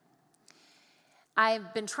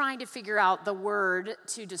I've been trying to figure out the word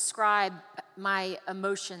to describe my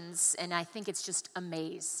emotions, and I think it's just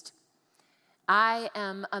amazed. I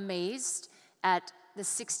am amazed at the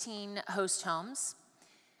 16 host homes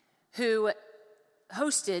who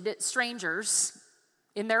hosted strangers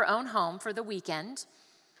in their own home for the weekend,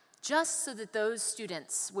 just so that those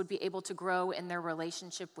students would be able to grow in their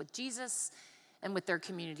relationship with Jesus and with their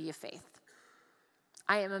community of faith.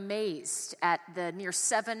 I am amazed at the near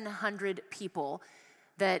 700 people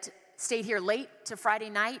that stayed here late to Friday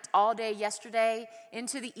night, all day yesterday,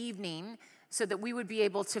 into the evening, so that we would be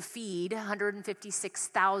able to feed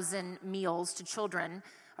 156,000 meals to children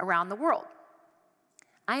around the world.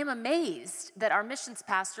 I am amazed that our missions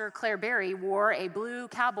pastor, Claire Berry, wore a blue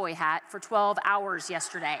cowboy hat for 12 hours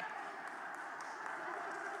yesterday.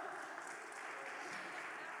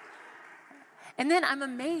 And then I'm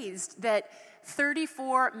amazed that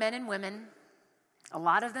 34 men and women, a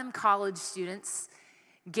lot of them college students,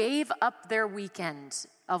 gave up their weekend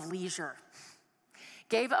of leisure,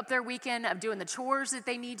 gave up their weekend of doing the chores that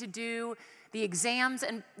they need to do, the exams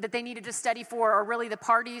that they needed to study for, or really the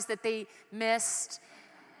parties that they missed,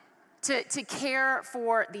 to care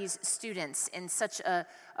for these students in such a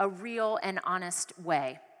real and honest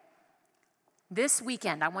way. This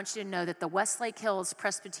weekend, I want you to know that the Westlake Hills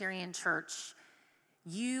Presbyterian Church,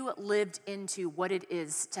 you lived into what it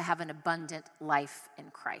is to have an abundant life in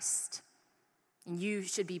Christ. And you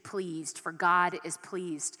should be pleased, for God is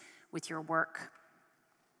pleased with your work.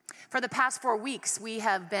 For the past 4 weeks, we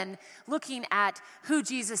have been looking at who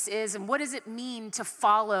Jesus is and what does it mean to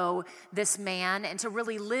follow this man and to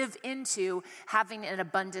really live into having an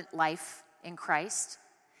abundant life in Christ.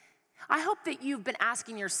 I hope that you've been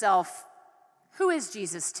asking yourself, who is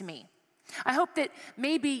Jesus to me? I hope that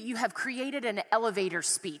maybe you have created an elevator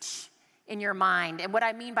speech in your mind. And what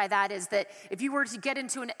I mean by that is that if you were to get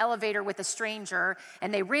into an elevator with a stranger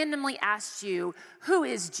and they randomly asked you, who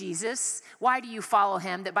is Jesus? Why do you follow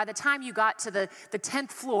him? That by the time you got to the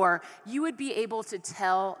 10th floor, you would be able to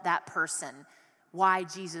tell that person why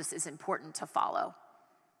Jesus is important to follow.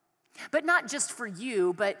 But not just for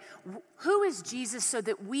you, but who is Jesus so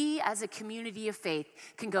that we as a community of faith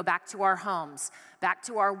can go back to our homes, back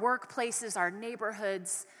to our workplaces, our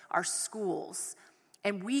neighborhoods, our schools,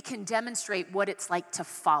 and we can demonstrate what it's like to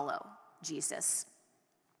follow Jesus.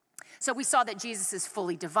 So we saw that Jesus is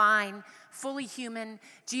fully divine, fully human.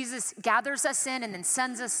 Jesus gathers us in and then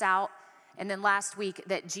sends us out. And then last week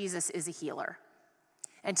that Jesus is a healer.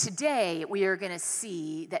 And today we are going to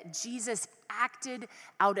see that Jesus acted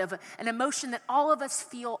out of an emotion that all of us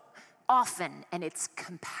feel often, and it's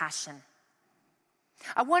compassion.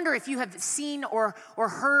 I wonder if you have seen or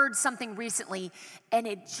heard something recently and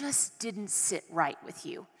it just didn't sit right with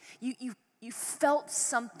you. You felt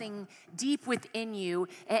something deep within you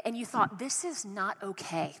and you thought, this is not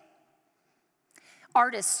okay.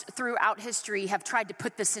 Artists throughout history have tried to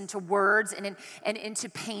put this into words and into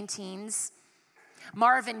paintings.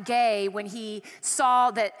 Marvin Gaye, when he saw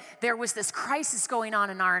that there was this crisis going on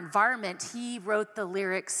in our environment, he wrote the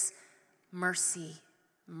lyrics, "Mercy,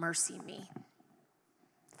 mercy me."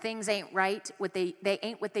 Things ain't right, they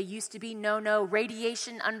ain't what they used to be. No,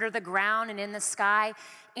 radiation under the ground and in the sky.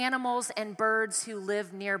 Animals and birds who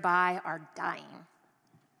live nearby are dying.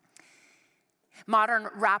 Modern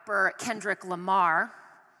rapper Kendrick Lamar,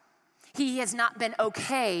 he has not been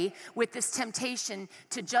okay with this temptation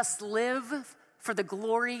to just live for the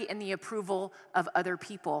glory and the approval of other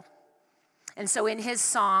people. And so in his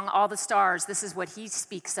song, All the Stars, this is what he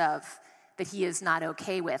speaks of that he is not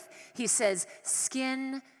okay with. He says,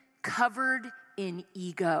 skin covered in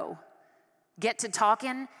ego. Get to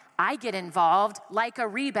talking, I get involved like a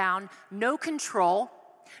rebound, no control,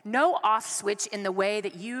 no off switch in the way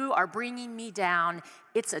that you are bringing me down.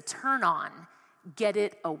 It's a turn on. Get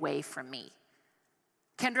it away from me.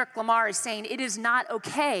 Kendrick Lamar is saying it is not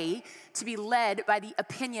okay to be led by the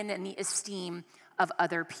opinion and the esteem of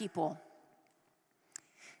other people.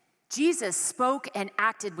 Jesus spoke and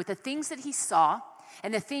acted with the things that he saw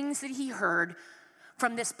and the things that he heard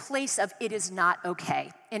from this place of it is not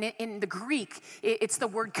okay. And in the Greek, it's the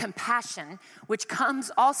word compassion, which comes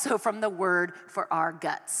also from the word for our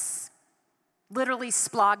guts. Literally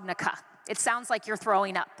splagnica. It sounds like you're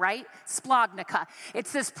throwing up, right? Splagnica.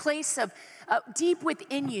 It's this place of deep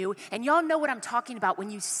within you, and y'all know what I'm talking about when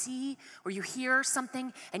you see or you hear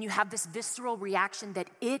something and you have this visceral reaction that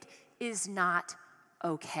it is not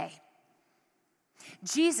okay.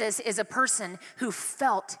 Jesus is a person who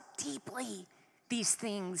felt deeply these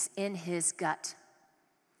things in his gut.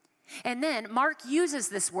 And then Mark uses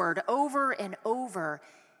this word over and over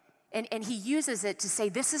And he uses it to say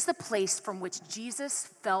this is the place from which Jesus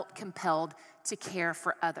felt compelled to care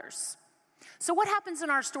for others. So what happens in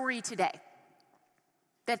our story today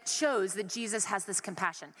that shows that Jesus has this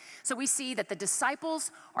compassion? So we see that the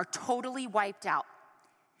disciples are totally wiped out.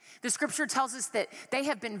 The scripture tells us that they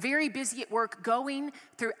have been very busy at work going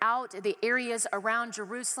throughout the areas around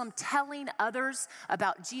Jerusalem, telling others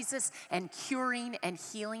about Jesus and curing and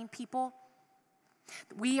healing people.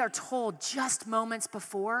 We are told just moments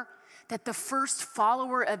before that the first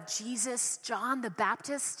follower of Jesus, John the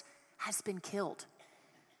Baptist, has been killed.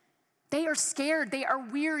 They are scared, they are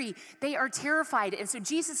weary, they are terrified. And so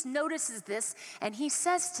Jesus notices this and he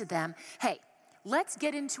says to them, hey, let's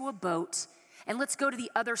get into a boat and let's go to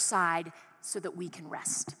the other side so that we can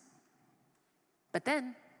rest. But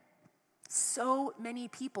then, so many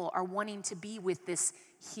people are wanting to be with this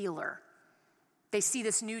healer. They see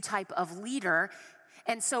this new type of leader.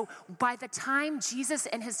 And so by the time Jesus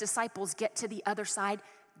and his disciples get to the other side,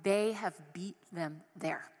 they have beat them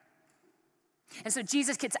there. And so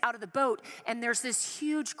Jesus gets out of the boat and there's this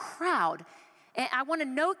huge crowd. And I want to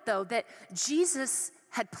note though that Jesus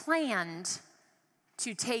had planned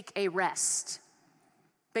to take a rest.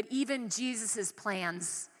 But even Jesus's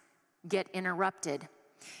plans get interrupted.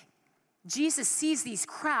 Jesus sees these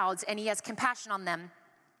crowds and he has compassion on them.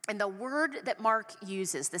 And the word that Mark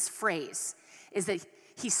uses, this phrase, is that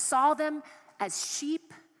he saw them as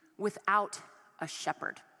sheep without a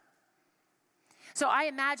shepherd. So I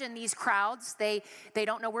imagine these crowds, they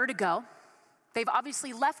don't know where to go. They've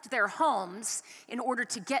obviously left their homes in order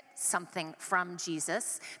to get something from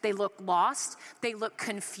Jesus. They look lost. They look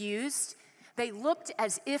confused. They looked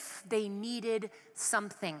as if they needed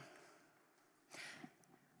something.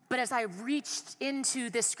 But as I reached into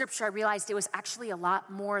this scripture, I realized it was actually a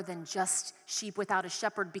lot more than just sheep without a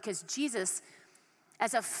shepherd, because Jesus,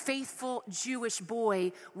 as a faithful Jewish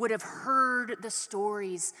boy, would have heard the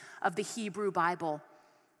stories of the Hebrew Bible,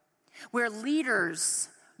 where leaders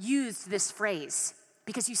used this phrase.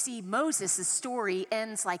 Because you see, Moses' story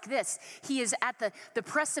ends like this. He is at the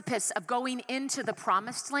precipice of going into the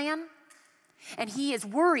promised land, and he is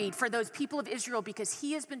worried for those people of Israel because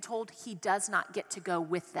he has been told he does not get to go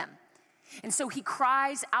with them. And so he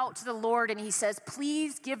cries out to the Lord and he says,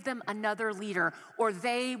 please give them another leader or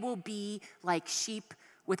they will be like sheep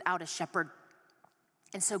without a shepherd.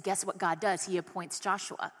 And so guess what God does? He appoints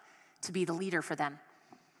Joshua to be the leader for them.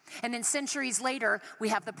 And then centuries later, we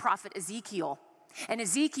have the prophet Ezekiel. And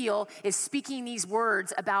Ezekiel is speaking these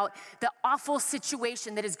words about the awful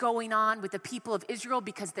situation that is going on with the people of Israel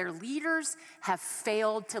because their leaders have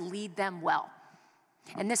failed to lead them well.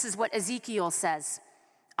 And this is what Ezekiel says.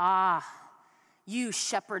 Ah, you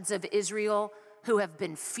shepherds of Israel who have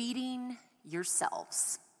been feeding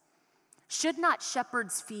yourselves. Should not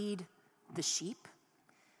shepherds feed the sheep?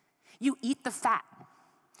 You eat the fat.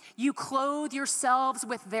 You clothe yourselves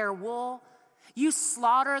with their wool. You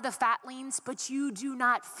slaughter the fatlings, but you do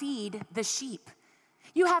not feed the sheep.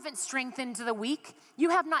 You haven't strengthened the weak.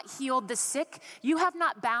 You have not healed the sick. You have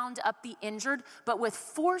not bound up the injured, but with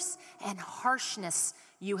force and harshness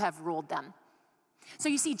you have ruled them. So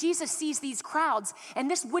you see, Jesus sees these crowds, and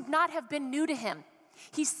this would not have been new to him.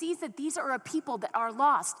 He sees that these are a people that are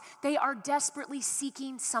lost. They are desperately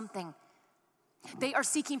seeking something. They are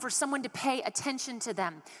seeking for someone to pay attention to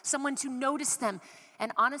them, someone to notice them,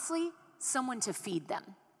 and honestly, someone to feed them.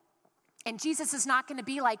 And Jesus is not going to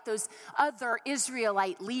be like those other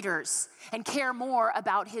Israelite leaders and care more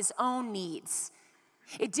about his own needs.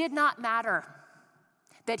 It did not matter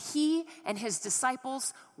that he and his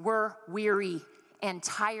disciples were weary and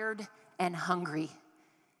tired and hungry.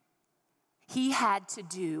 He had to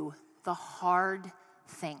do the hard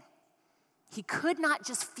thing. He could not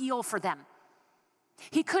just feel for them.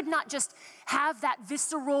 He could not just have that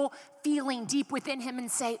visceral feeling deep within him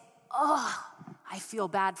and say, oh, I feel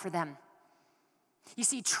bad for them. You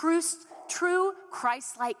see, true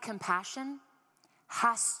Christ-like compassion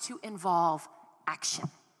has to involve action.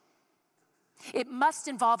 It must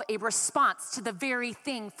involve a response to the very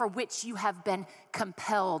thing for which you have been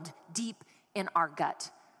compelled deep in our gut.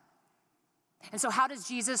 And so how does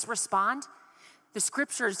Jesus respond? The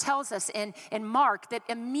scriptures tells us in Mark that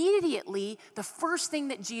immediately the first thing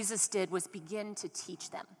that Jesus did was begin to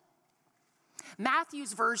teach them.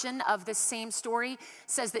 Matthew's version of this same story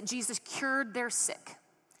says that Jesus cured their sick.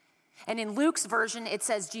 And in Luke's version, it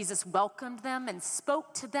says Jesus welcomed them and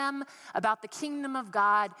spoke to them about the kingdom of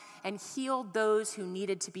God and healed those who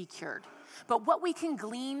needed to be cured. But what we can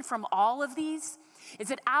glean from all of these is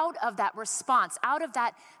that out of that response, out of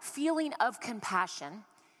that feeling of compassion,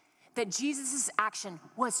 that Jesus' action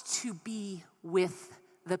was to be with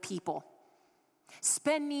the people.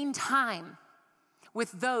 spending time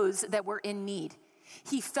with those that were in need.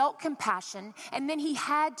 He felt compassion, and then he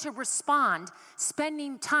had to respond,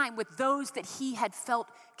 spending time with those that he had felt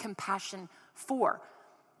compassion for.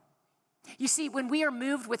 You see, when we are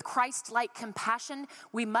moved with Christ-like compassion,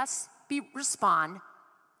 we must respond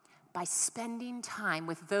by spending time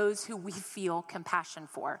with those who we feel compassion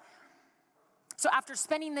for. So after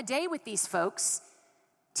spending the day with these folks,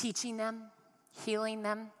 teaching them, healing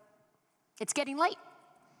them, it's getting late.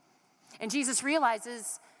 And Jesus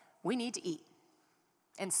realizes we need to eat.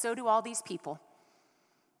 And so do all these people.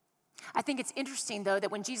 I think it's interesting, though,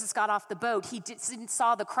 that when Jesus got off the boat, he didn't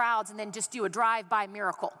saw the crowds and then just do a drive-by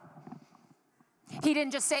miracle. He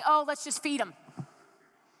didn't just say, oh, let's just feed them.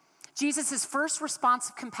 Jesus' first response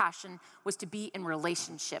of compassion was to be in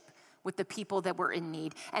relationship with the people that were in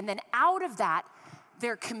need. And then out of that,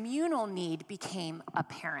 their communal need became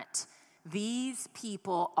apparent. These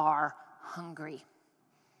people are hungry.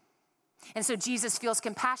 And so Jesus feels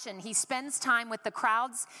compassion. He spends time with the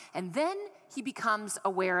crowds, and then he becomes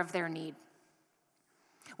aware of their need.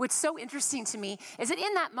 What's so interesting to me is that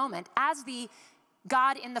in that moment, as the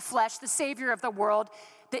God in the flesh, the Savior of the world,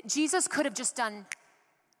 that Jesus could have just done,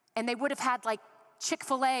 and they would have had like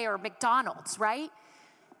Chick-fil-A or McDonald's, right?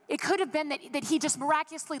 It could have been that he just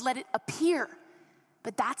miraculously let it appear.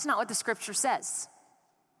 But that's not what the scripture says.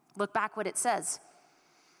 Look back what it says.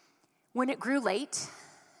 When it grew late,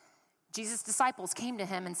 Jesus' disciples came to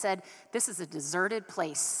him and said, this is a deserted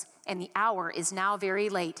place, and the hour is now very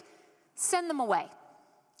late. Send them away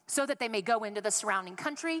so that they may go into the surrounding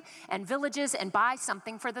country and villages and buy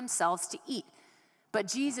something for themselves to eat. But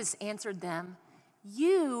Jesus answered them,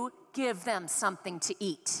 you give them something to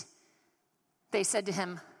eat. They said to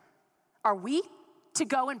him, are we to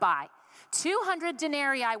go and buy 200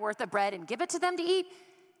 denarii worth of bread and give it to them to eat?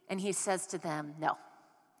 And he says to them, no.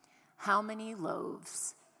 How many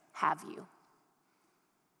loaves have you?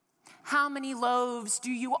 How many loaves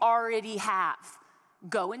do you already have?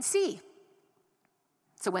 Go and see.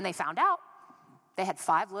 So when they found out, they had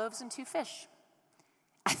 5 loaves and 2 fish.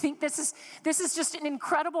 I think this is just an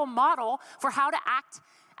incredible model for how to act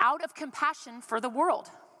out of compassion for the world.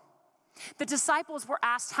 The disciples were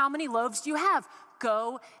asked, how many loaves do you have?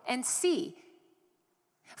 Go and see.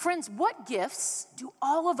 Friends, what gifts do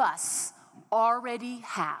all of us already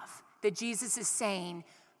have that Jesus is saying,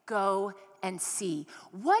 go and see?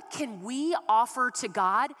 What can we offer to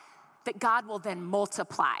God that God will then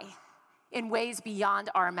multiply in ways beyond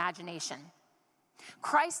our imagination?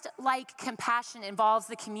 Christ-like compassion involves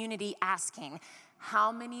the community asking,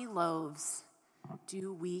 how many loaves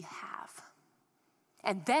do we have?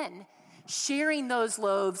 And then sharing those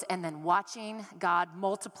loaves and then watching God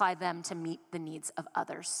multiply them to meet the needs of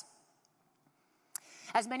others.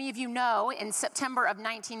 As many of you know, in September of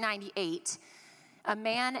 1998, a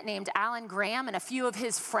man named Alan Graham and a few of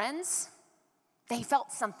his friends, they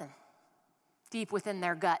felt something deep within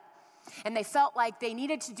their gut. And they felt like they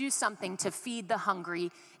needed to do something to feed the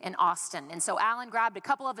hungry in Austin. And so Alan grabbed a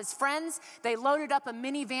couple of his friends, they loaded up a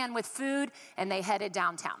minivan with food, and they headed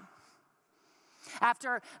downtown.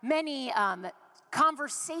 After many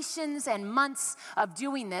conversations and months of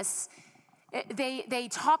doing this, they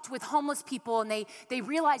talked with homeless people, and they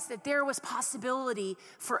realized that there was possibility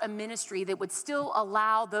for a ministry that would still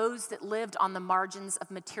allow those that lived on the margins of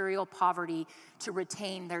material poverty to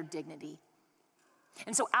retain their dignity.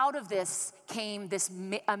 And so out of this came this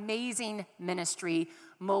amazing ministry,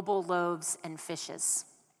 Mobile Loaves and Fishes.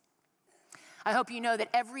 I hope you know that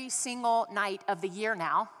every single night of the year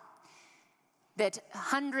now, that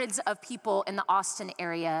hundreds of people in the Austin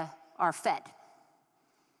area are fed.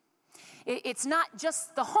 It's not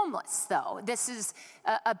just the homeless, though. This is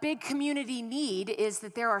a big community need, is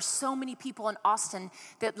that there are so many people in Austin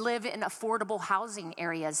that live in affordable housing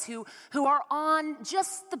areas who are on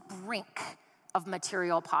just the brink of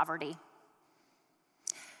material poverty.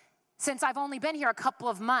 Since I've only been here a couple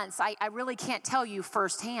of months, I really can't tell you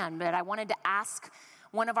firsthand, but I wanted to ask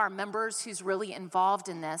one of our members who's really involved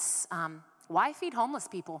in this, why feed homeless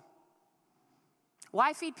people?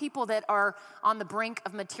 Why feed people that are on the brink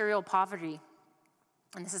of material poverty?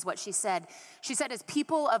 And this is what she said. She said, as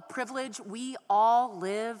people of privilege, we all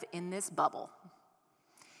live in this bubble.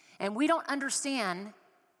 And we don't understand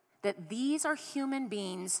that these are human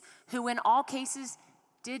beings who in all cases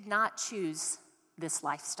did not choose this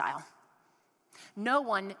lifestyle. No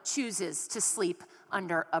one chooses to sleep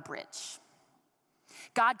under a bridge.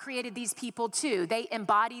 God created these people too. They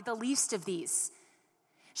embody the least of these.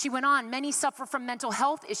 She went on, many suffer from mental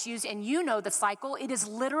health issues, and you know the cycle. It is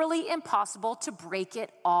literally impossible to break it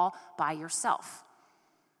all by yourself.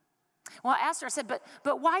 Well, I asked her, I said,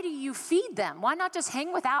 but why do you feed them? Why not just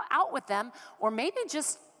hang out with them, or maybe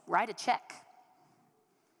just write a check?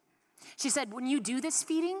 She said, when you do this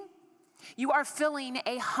feeding, you are filling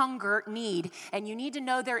a hunger need, and you need to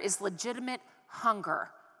know there is legitimate hunger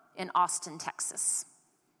in Austin, Texas.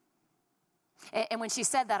 And when she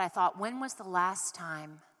said that, I thought, when was the last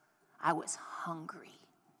time I was hungry?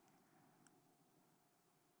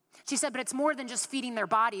 She said, but it's more than just feeding their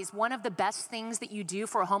bodies. One of the best things that you do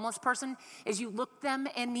for a homeless person is you look them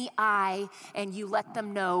in the eye and you let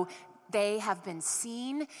them know they have been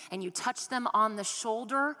seen, and you touch them on the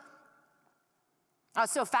shoulder. I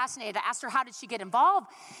was so fascinated. I asked her, how did she get involved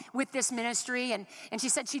with this ministry? And she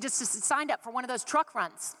said she just signed up for one of those truck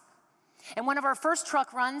runs. And one of our first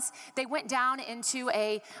truck runs, they went down into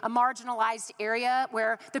a marginalized area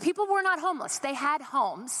where the people were not homeless. They had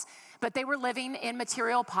homes, but they were living in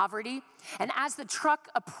material poverty. And as the truck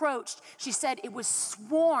approached, she said it was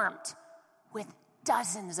swarmed with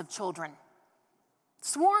dozens of children.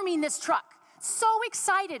 Swarming this truck, so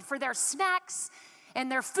excited for their snacks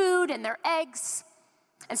and their food and their eggs.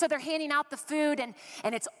 And so they're handing out the food, and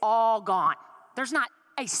it's all gone. There's not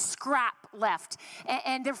a scrap left.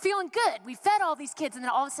 And they're feeling good. We fed all these kids, and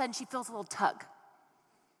then all of a sudden she feels a little tug.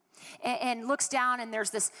 And looks down, and there's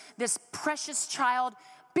this precious child,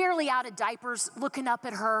 barely out of diapers, looking up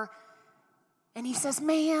at her. And he says,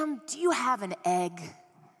 ma'am, do you have an egg?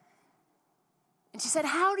 And she said,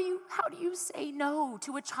 how do you say no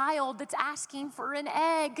to a child that's asking for an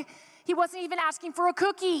egg? He wasn't even asking for a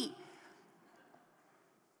cookie.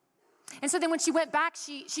 And so then when she went back,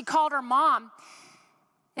 she called her mom,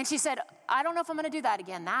 and she said, I don't know if I'm going to do that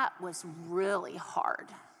again. That was really hard.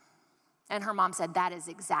 And her mom said, that is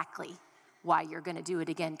exactly why you're going to do it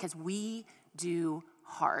again, because we do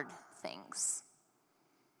hard things.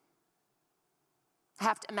 I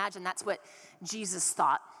have to imagine that's what Jesus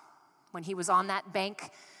thought when he was on that bank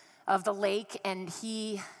of the lake, and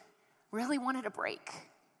he really wanted a break.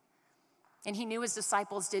 And he knew his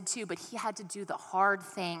disciples did too, but he had to do the hard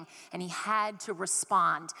thing, and he had to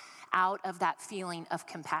respond out of that feeling of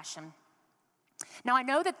compassion. Now, I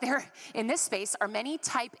know that there in this space are many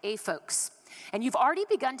type A folks, and you've already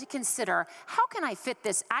begun to consider, how can I fit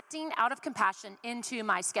this acting out of compassion into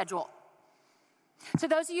my schedule? To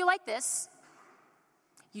those of you like this,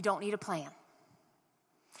 you don't need a plan.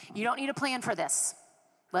 You don't need a plan for this.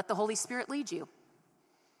 Let the Holy Spirit lead you.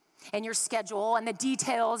 And your schedule and the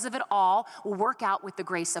details of it all will work out with the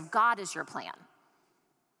grace of God as your plan.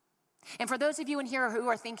 And for those of you in here who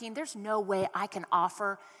are thinking, there's no way I can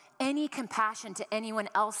offer any compassion to anyone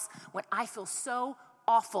else when I feel so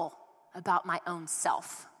awful about my own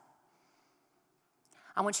self,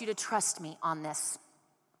 I want you to trust me on this,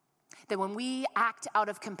 that when we act out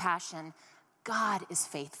of compassion, God is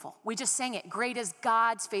faithful. We just sang it. Great is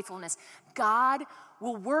God's faithfulness. God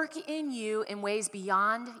will work in you in ways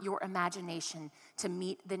beyond your imagination to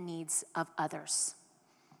meet the needs of others.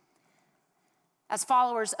 As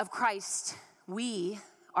followers of Christ, we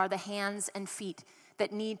are the hands and feet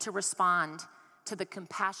that need to respond to the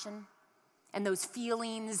compassion and those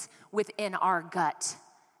feelings within our gut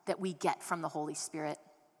that we get from the Holy Spirit.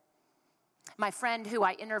 My friend who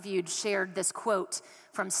I interviewed shared this quote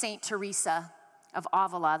from Saint Teresa of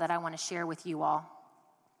Avila that I want to share with you all.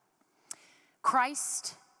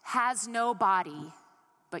 Christ has no body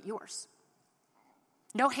but yours.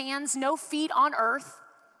 No hands, no feet on earth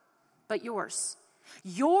but yours.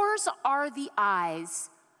 Yours are the eyes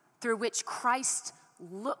through which Christ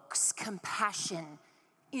looks compassion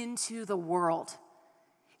into the world.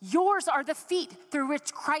 Yours are the feet through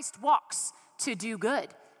which Christ walks to do good.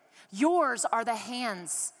 Yours are the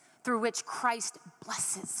hands through which Christ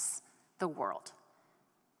blesses the world.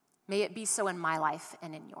 May it be so in my life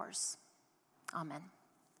and in yours. Amen.